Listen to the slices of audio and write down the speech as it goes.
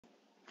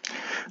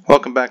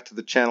Welcome back to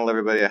the channel,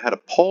 everybody. I had a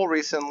poll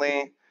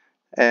recently,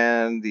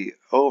 and the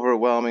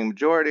overwhelming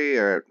majority,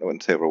 or I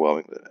wouldn't say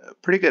overwhelming, but a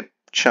pretty good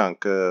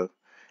chunk,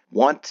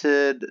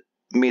 wanted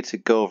me to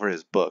go over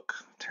his book,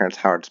 Terrence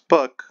Howard's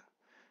book,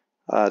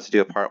 to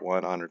do a part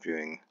one on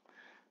reviewing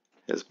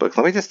his book.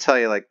 Let me just tell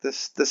you,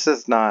 this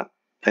is not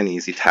an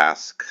easy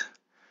task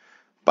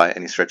by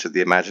any stretch of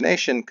the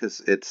imagination,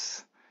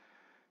 because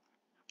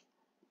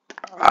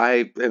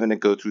I am going to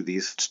go through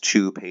these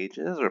 2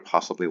 pages, or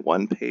possibly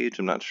 1 page.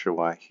 I'm not sure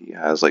why he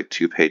has like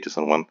 2 pages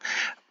on one.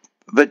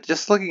 But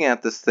just looking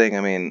at this thing,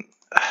 I mean,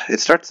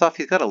 it starts off,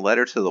 he's got a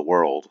letter to the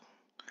world,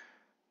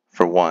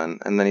 for one,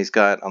 and then he's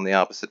got, on the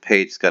opposite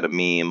page, he's got a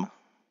meme,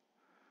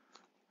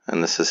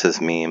 and this is his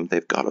meme.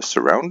 They've got us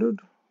surrounded,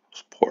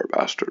 those poor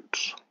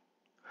bastards.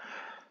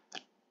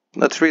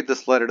 Let's read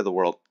this letter to the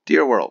world.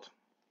 Dear world,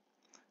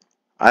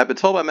 I have been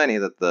told by many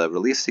that the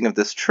releasing of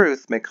this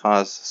truth may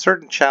cause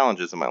certain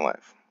challenges in my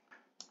life.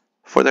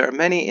 For there are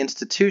many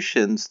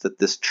institutions that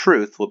this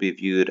truth will be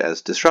viewed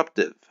as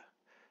disruptive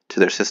to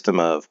their system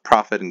of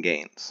profit and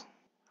gains.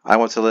 I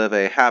want to live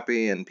a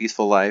happy and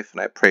peaceful life,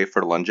 and I pray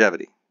for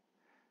longevity.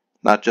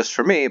 Not just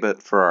for me,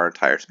 but for our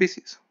entire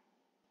species.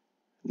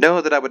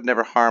 Know that I would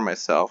never harm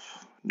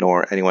myself,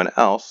 nor anyone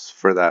else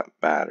for that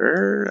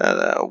matter.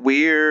 A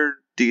weird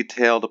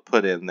detail to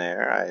put in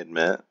there, I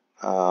admit.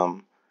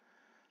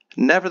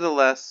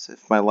 Nevertheless,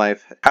 if my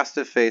life has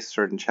to face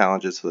certain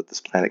challenges so that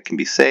this planet can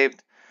be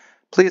saved,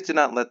 please do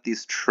not let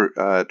these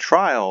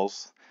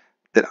trials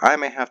that I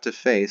may have to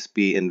face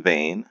be in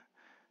vain,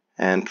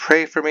 and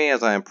pray for me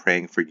as I am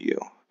praying for you.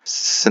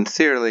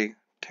 Sincerely,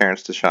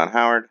 Terrence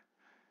Howard,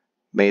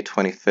 May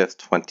 25th,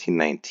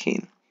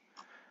 2019.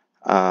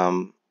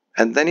 And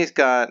then he's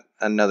got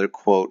another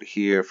quote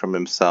here from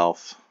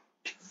himself.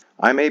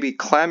 I may be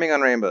climbing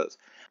on rainbows.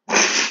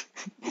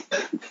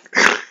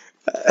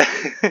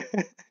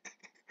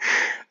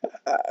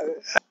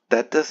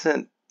 That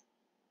doesn't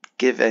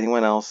give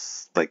anyone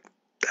else like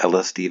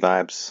LSD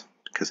vibes,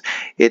 because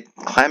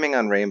climbing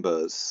on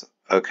rainbows.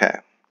 Okay,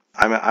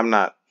 I'm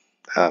not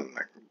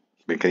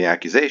making any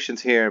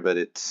accusations here, but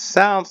it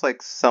sounds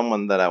like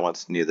someone that I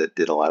once knew that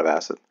did a lot of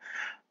acid.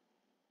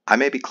 I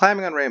may be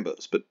climbing on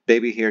rainbows, but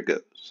baby, here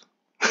goes.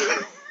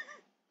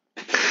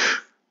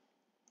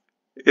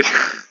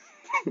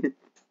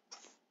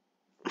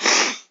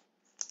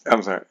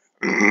 I'm sorry.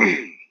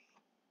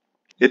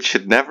 It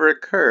should never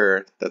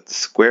occur that the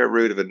square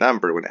root of a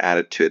number, when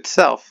added to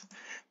itself,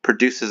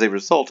 produces a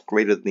result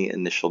greater than the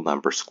initial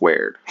number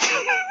squared.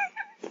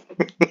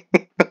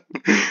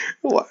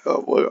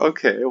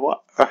 Okay,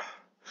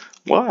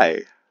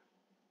 why?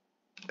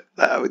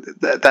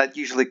 That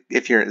usually,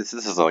 if this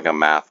is like a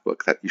math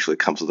book, that usually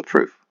comes with a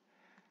proof.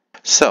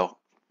 So,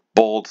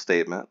 bold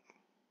statement.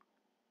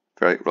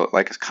 Very,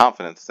 like his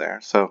confidence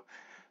there. So,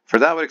 for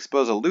that would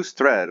expose a loose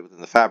thread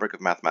within the fabric of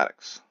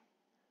mathematics.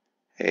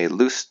 A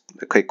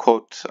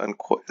quote,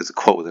 unquote, is a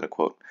quote within a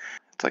quote.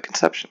 It's like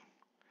Inception.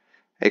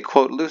 A,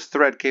 quote, loose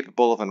thread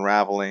capable of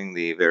unraveling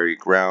the very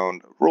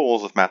ground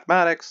rules of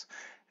mathematics,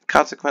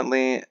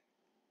 consequently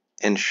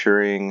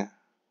ensuring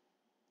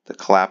the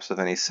collapse of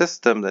any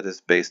system that is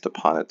based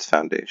upon its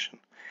foundation.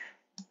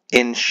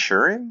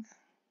 Ensuring?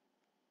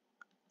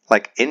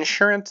 Like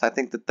insurance? I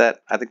think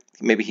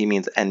maybe he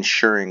means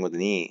ensuring with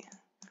an E.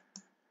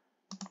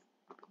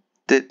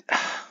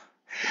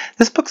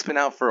 This book's been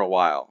out for a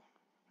while.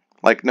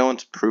 Like, no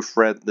one's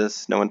proofread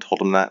this. No one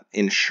told him that.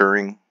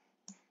 Ensuring.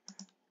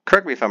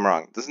 Correct me if I'm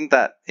wrong. Doesn't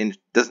that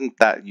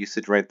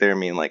usage right there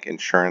mean like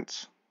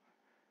insurance?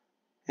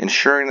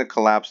 Ensuring the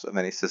collapse of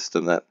any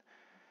system that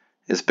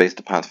is based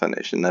upon its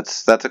foundation.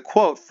 That's a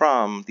quote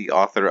from the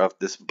author of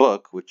this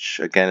book, which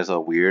again is a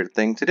weird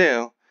thing to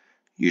do.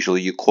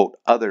 Usually you quote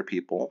other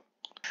people.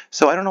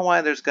 So I don't know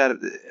why there's got.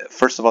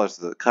 First of all, there's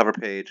the cover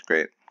page.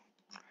 Great.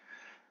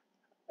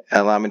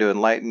 Allow me to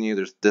enlighten you.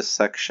 There's this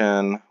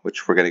section,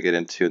 which we're going to get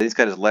into. He's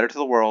got his letter to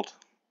the world.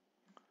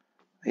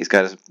 He's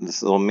got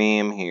this little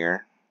meme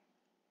here.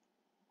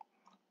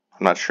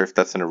 I'm not sure if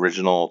that's an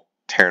original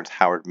Terrence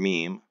Howard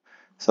meme.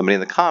 Somebody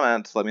in the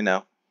comments, let me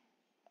know.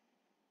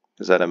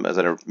 Is that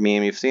a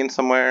meme you've seen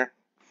somewhere?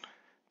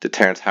 Did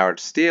Terrence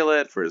Howard steal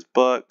it for his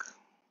book?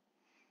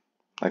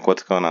 Like,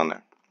 what's going on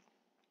there?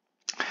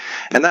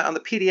 And that on the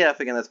PDF,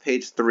 again, that's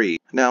page 3.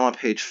 Now I'm on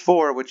page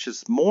 4, which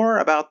is more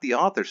about the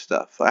author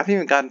stuff. I haven't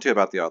even gotten to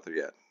about the author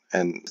yet.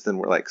 And then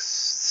we're like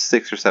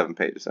 6 or 7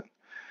 pages in.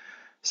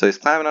 So he's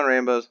climbing on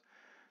rainbows.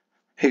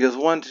 He goes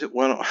 1, 2,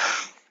 1.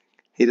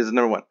 He does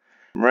number 1.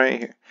 Right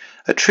here.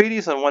 A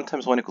treatise on 1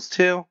 times 1 equals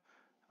 2.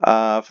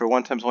 For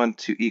 1 times 1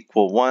 to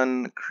equal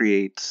 1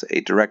 creates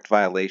a direct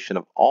violation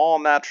of all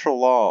natural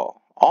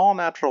law. All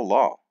natural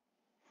law.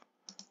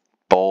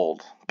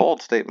 Bold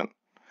statement.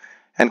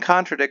 And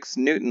contradicts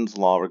Newton's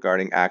law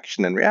regarding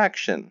action and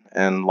reaction,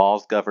 and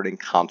laws governing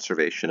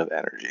conservation of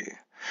energy.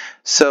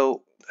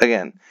 So,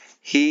 again,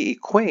 he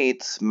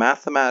equates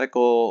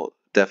mathematical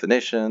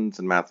definitions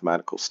and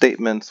mathematical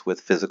statements with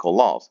physical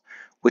laws,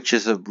 which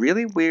is a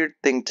really weird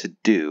thing to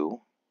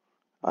do.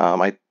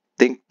 I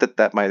think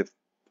that might have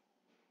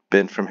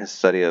been from his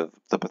study of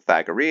the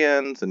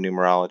Pythagoreans and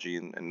numerology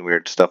and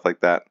weird stuff like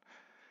that.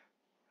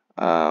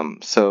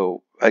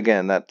 So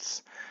again,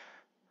 that's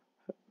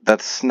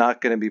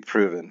not going to be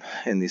proven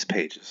in these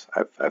pages.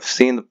 I've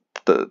seen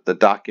the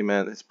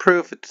document. It's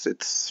proof.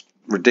 It's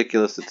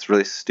ridiculous. It's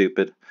really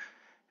stupid.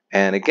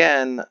 And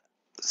again,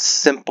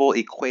 simple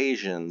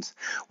equations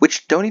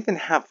which don't even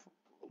have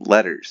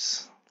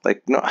letters.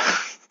 Like, no, I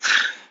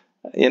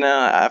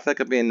feel like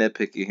I'm being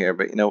nitpicky here,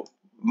 but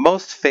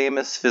most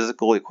famous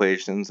physical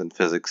equations in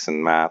physics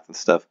and math and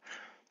stuff,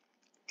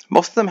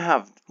 most of them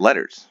have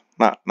letters,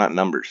 not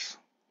numbers.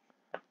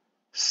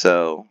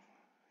 So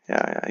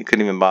yeah, you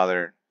couldn't even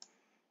bother.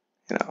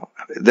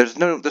 There's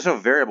no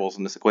variables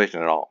in this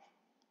equation at all.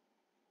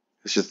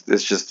 It's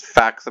just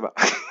facts about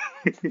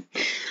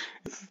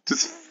it's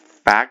just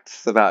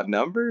facts about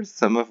numbers,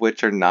 some of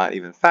which are not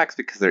even facts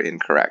because they're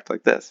incorrect,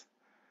 like this.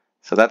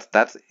 So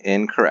that's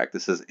incorrect.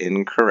 This is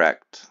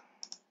incorrect.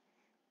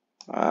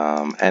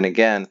 And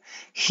again,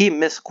 he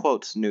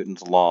misquotes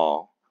Newton's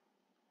law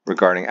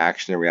regarding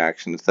action and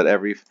reaction. It's that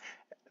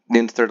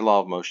Newton's third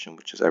law of motion,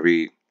 which is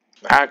every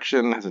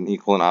action has an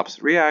equal and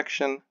opposite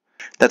reaction.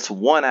 That's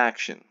one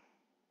action.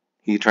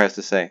 He tries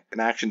to say an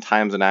action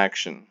times an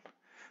action.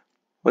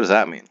 What does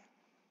that mean?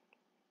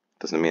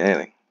 Doesn't mean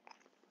anything.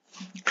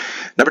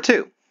 Number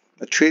 2,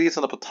 a treatise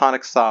on the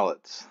Platonic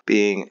solids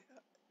being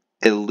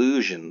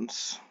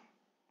illusions.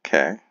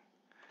 Okay.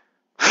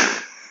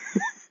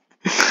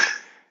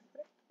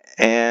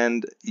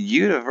 And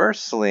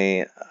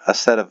universally a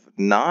set of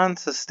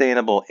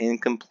non-sustainable,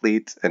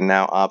 incomplete, and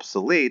now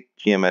obsolete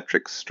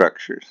geometric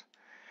structures.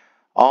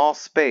 All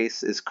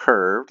space is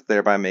curved,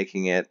 thereby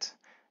making it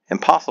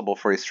impossible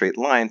for a straight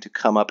line to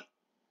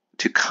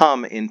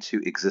come into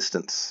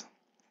existence.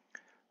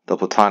 The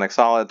Platonic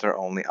solids are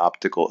only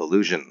optical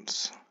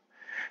illusions.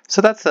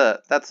 So that's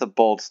a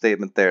bold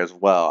statement there as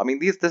well. I mean,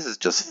 this is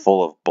just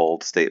full of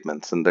bold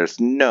statements, and there's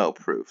no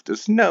proof.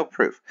 There's no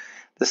proof.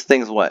 This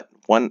thing's what?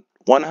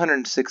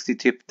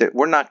 162.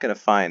 We're not going to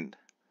find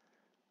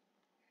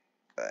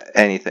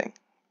anything.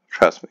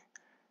 Trust me.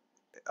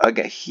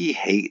 Again, he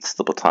hates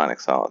the Platonic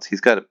solids.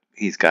 He's got a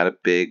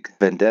big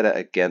vendetta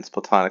against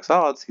Platonic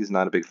solids. He's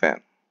not a big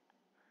fan.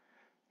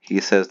 He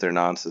says they're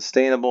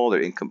non-sustainable, they're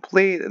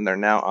incomplete, and they're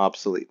now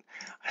obsolete.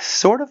 I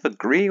sort of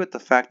agree with the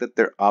fact that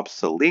they're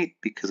obsolete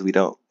because we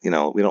don't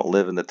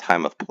live in the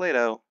time of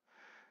Plato,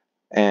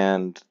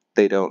 and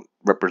they don't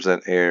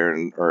represent air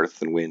and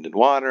earth and wind and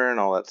water and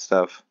all that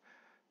stuff.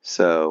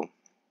 So,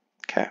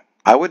 okay.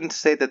 I wouldn't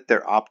say that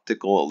they're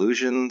optical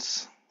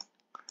illusions.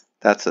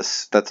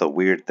 That's a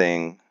weird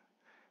thing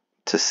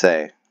to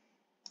say.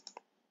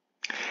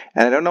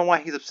 And I don't know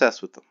why he's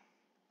obsessed with them.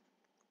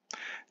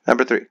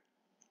 Number 3.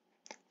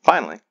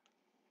 Finally,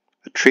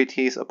 a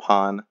treatise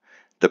upon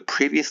the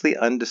previously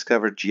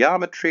undiscovered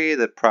geometry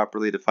that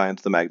properly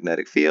defines the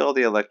magnetic field,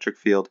 the electric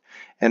field,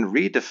 and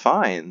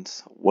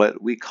redefines what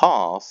we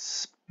call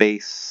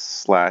space/time.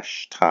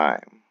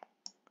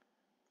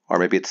 Or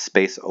maybe it's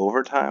space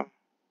over time?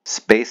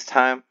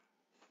 Space-time?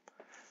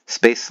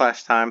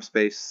 Space/time,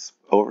 space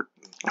over...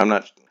 I'm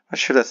not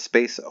sure that's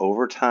space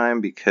over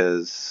time,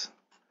 because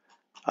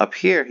up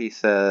here he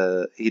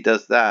says he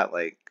does that,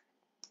 like,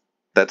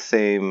 that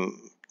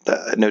same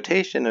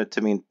notation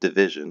to mean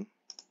division.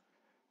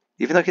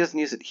 Even though he doesn't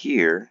use it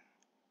here.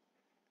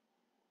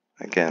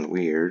 Again,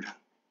 weird.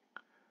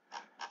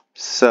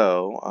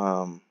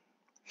 So,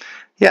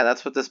 yeah,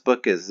 that's what this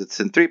book is. It's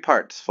in 3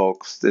 parts,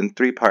 folks. In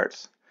 3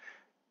 parts.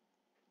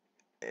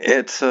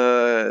 It's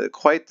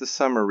quite the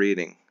summer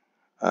reading.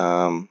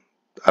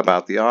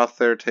 About the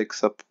author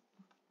takes up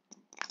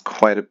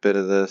quite a bit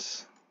of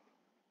this.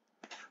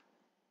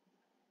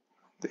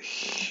 The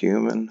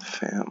human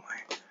family.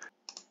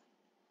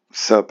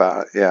 So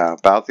about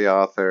the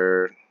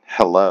author.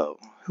 Hello.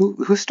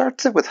 Who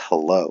starts it with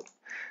hello?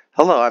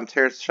 Hello, I'm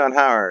Terrence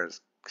Howard.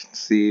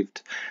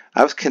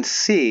 I was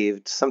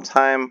conceived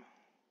sometime.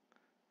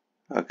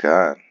 Oh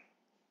God.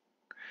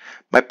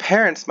 My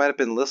parents might have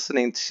been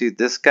listening to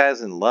 "This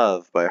Guy's in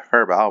Love" by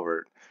Herb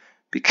Alpert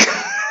because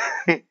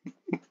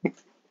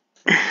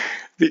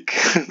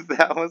because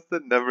that was the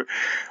number.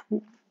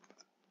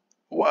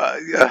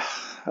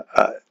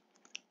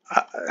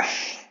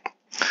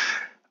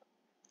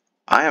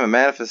 I am a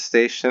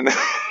manifestation.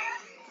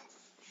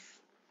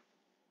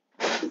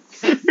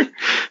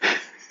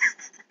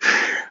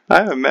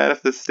 I'm a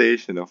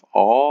manifestation of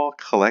all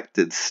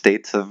collected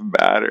states of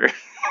matter.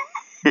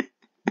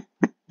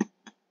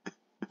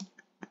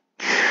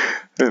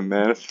 A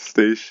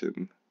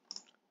manifestation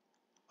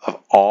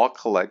of all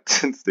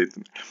collected states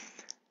of matter.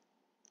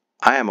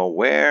 I am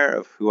aware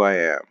of who I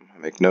am. I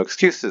make no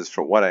excuses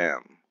for what I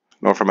am,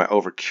 nor for my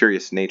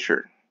over-curious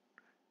nature.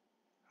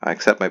 I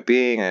accept my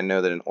being, and I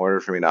know that in order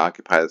for me to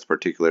occupy this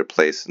particular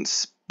place in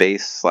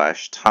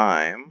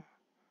space/time,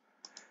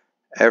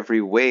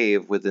 every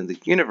wave within the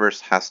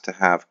universe has to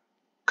have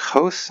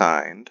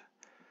cosigned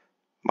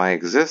my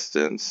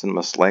existence and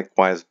must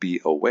likewise be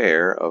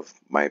aware of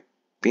my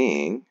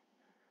being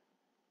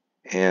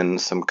in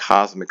some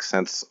cosmic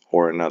sense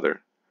or another.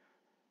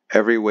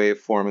 Every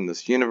waveform in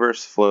this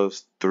universe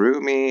flows through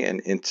me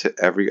and into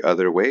every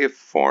other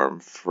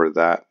waveform for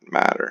that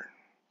matter.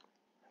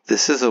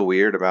 This is a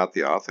weird about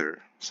the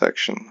author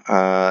section.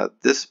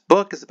 This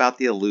book is about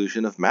the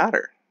illusion of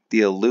matter.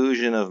 The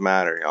illusion of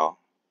matter, y'all.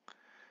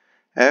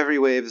 Every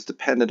wave is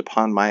dependent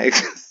upon my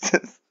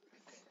existence.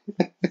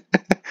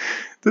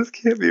 This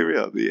can't be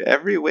real.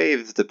 Every wave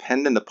is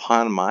dependent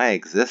upon my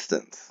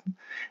existence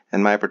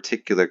and my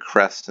particular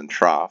crest and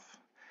trough.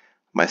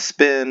 My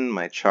spin,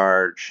 my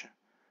charge,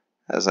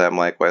 as I am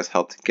likewise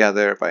held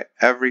together by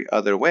every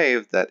other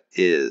wave that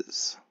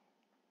is.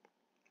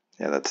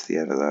 Yeah, that's the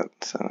end of that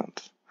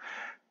sentence.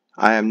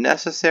 I am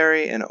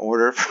necessary in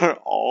order for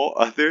all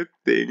other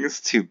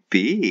things to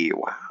be.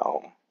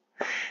 Wow.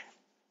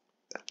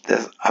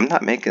 I'm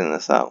not making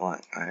this up.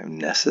 I am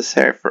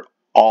necessary for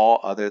all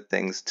other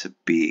things to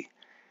be.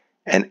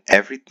 And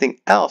everything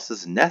else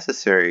is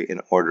necessary in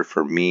order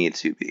for me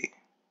to be.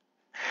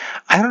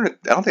 I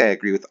don't think I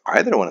agree with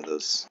either one of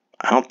those.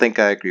 I don't think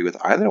I agree with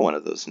either one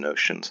of those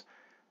notions.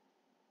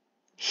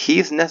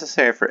 He's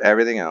necessary for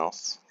everything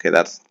else. Okay,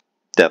 that's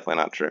definitely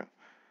not true.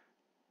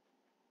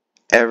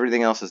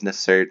 Everything else is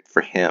necessary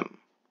for him.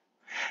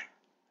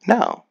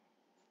 No.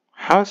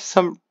 How is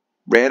some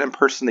random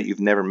person that you've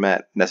never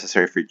met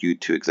necessary for you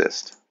to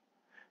exist?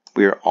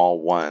 We are all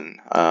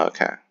one.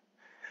 Okay.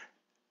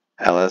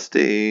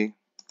 LSD.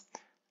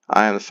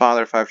 I am the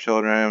father of 5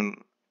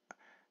 children.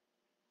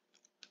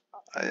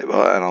 And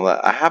all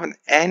that. I haven't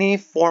any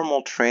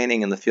formal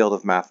training in the field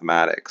of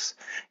mathematics.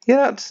 You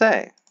don't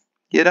say.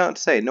 You don't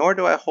say. Nor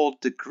do I hold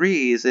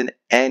degrees in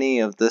any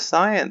of the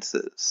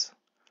sciences.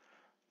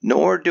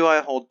 Nor do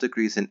I hold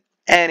degrees in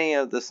any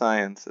of the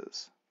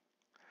sciences.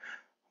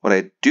 What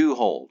I do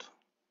hold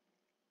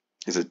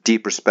is a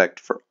deep respect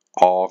for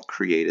all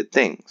created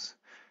things.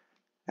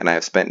 And I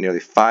have spent nearly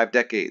 5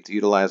 decades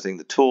utilizing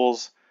the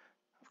tools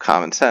of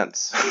common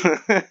sense.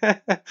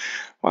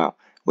 Wow.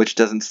 Which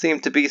doesn't seem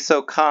to be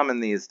so common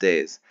these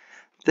days.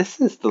 This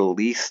is the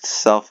least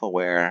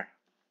self-aware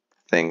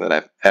thing that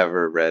I've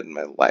ever read in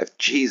my life.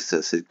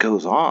 Jesus, it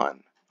goes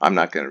on. I'm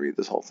not going to read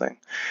this whole thing.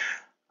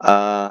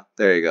 There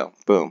you go.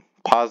 Boom.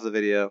 Pause the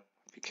video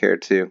if you care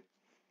to.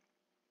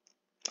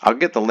 I'll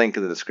get the link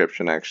in the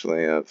description,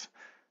 actually, of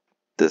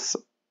this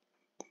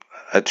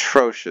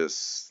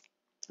atrocious.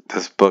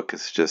 This book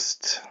is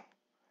just.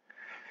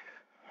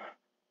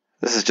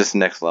 This is just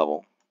next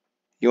level.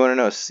 You want to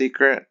know a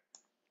secret?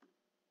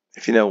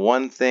 If you know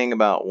one thing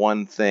about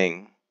one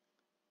thing,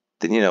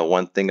 then you know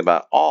one thing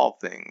about all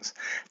things.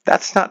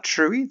 That's not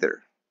true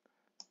either.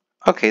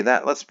 Okay,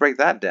 let's break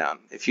that down.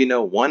 If you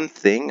know one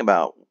thing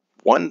about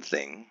one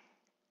thing,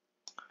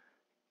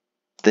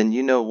 then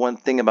you know one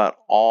thing about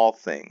all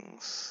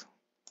things.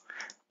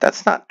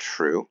 That's not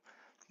true.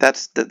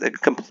 That's the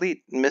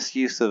complete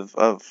misuse of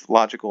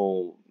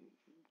logical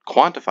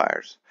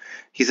quantifiers.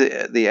 He's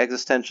the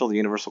existential, the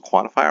universal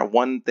quantifier.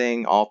 One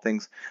thing, all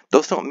things.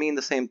 Those don't mean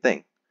the same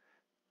thing.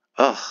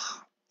 Ugh.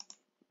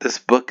 This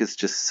book is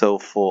just so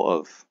full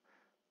of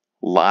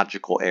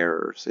logical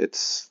errors.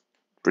 It's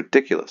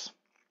ridiculous.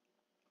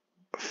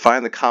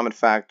 Find the common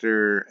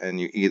factor and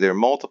you either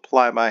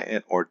multiply by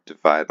it or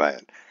divide by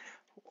it.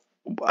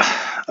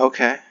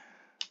 Okay.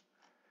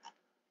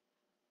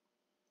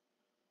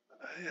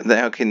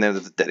 Okay,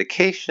 there's a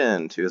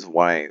dedication to his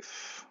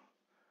wife.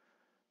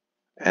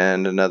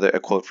 And a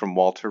quote from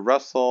Walter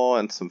Russell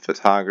and some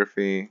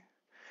photography.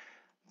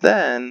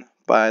 Then,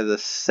 by the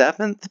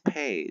 7th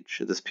page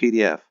of this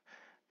PDF,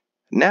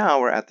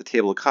 now we're at the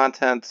table of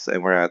contents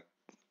and we're at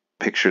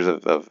pictures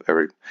of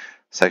every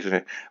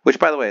section. Which,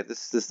 by the way,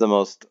 this is the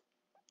most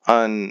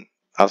I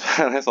saw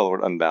the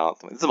word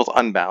unbalanced. It's the most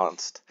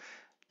unbalanced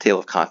table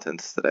of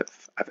contents that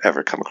I've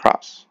ever come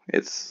across.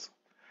 It's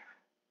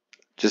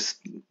just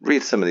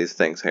read some of these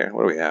things here.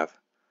 What do we have?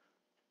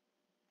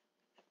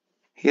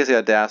 He has the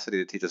audacity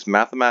to teach us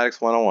Mathematics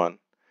 101,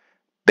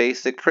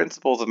 basic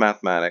principles of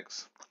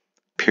mathematics.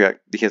 He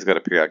has got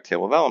a periodic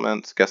table of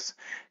elements. Guess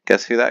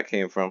who that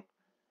came from?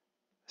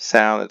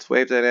 Sound, it's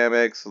wave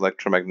dynamics,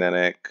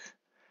 electromagnetic,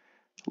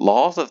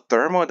 laws of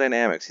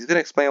thermodynamics. He's going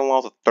to explain the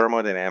laws of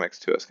thermodynamics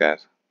to us,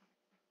 guys.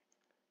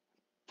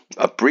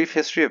 A brief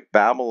history of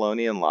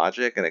Babylonian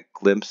logic and a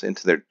glimpse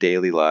into their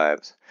daily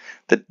lives.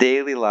 The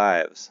daily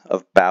lives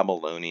of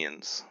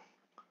Babylonians.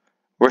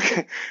 We're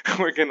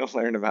going to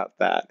learn about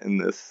that in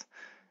this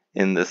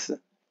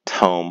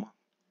tome.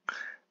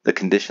 The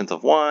conditions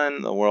of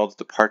one, the world's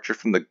departure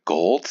from the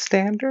gold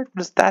standard. What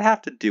does that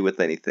have to do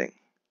with anything?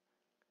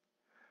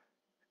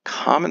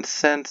 Common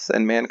sense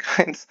and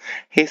mankind's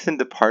hastened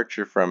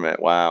departure from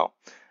it. Wow.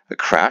 A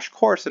crash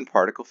course in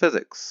particle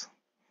physics.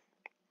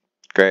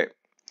 Great.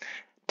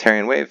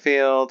 Terran wave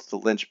fields, the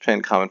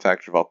linchpin common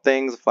factor of all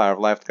things, the flower of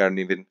life, the garden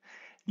of Eden.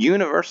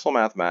 Universal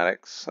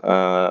mathematics,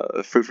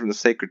 fruit from the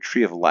sacred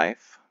tree of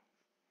life.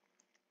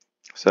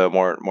 So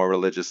more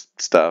religious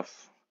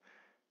stuff.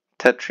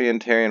 Tetraan,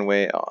 Terran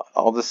wave,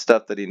 all the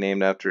stuff that he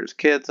named after his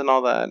kids and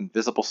all that.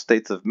 Invisible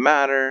states of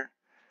matter.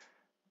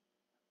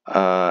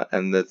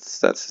 And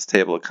that's his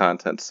table of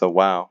contents. So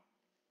wow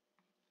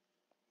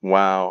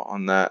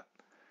on that.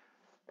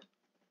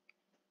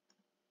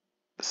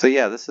 So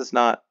yeah, this is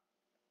not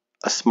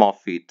a small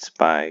feat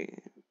by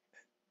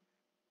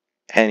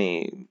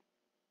any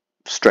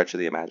stretch of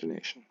the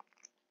imagination.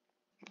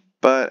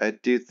 But I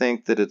do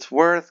think that it's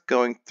worth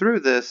going through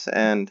this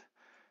and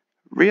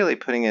really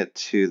putting it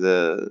to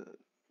the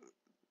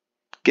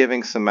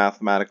giving some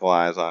mathematical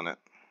eyes on it.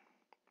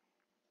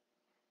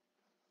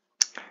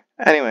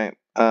 Anyway,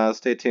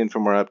 stay tuned for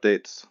more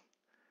updates.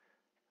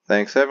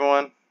 Thanks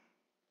everyone.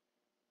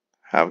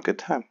 Have a good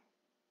time.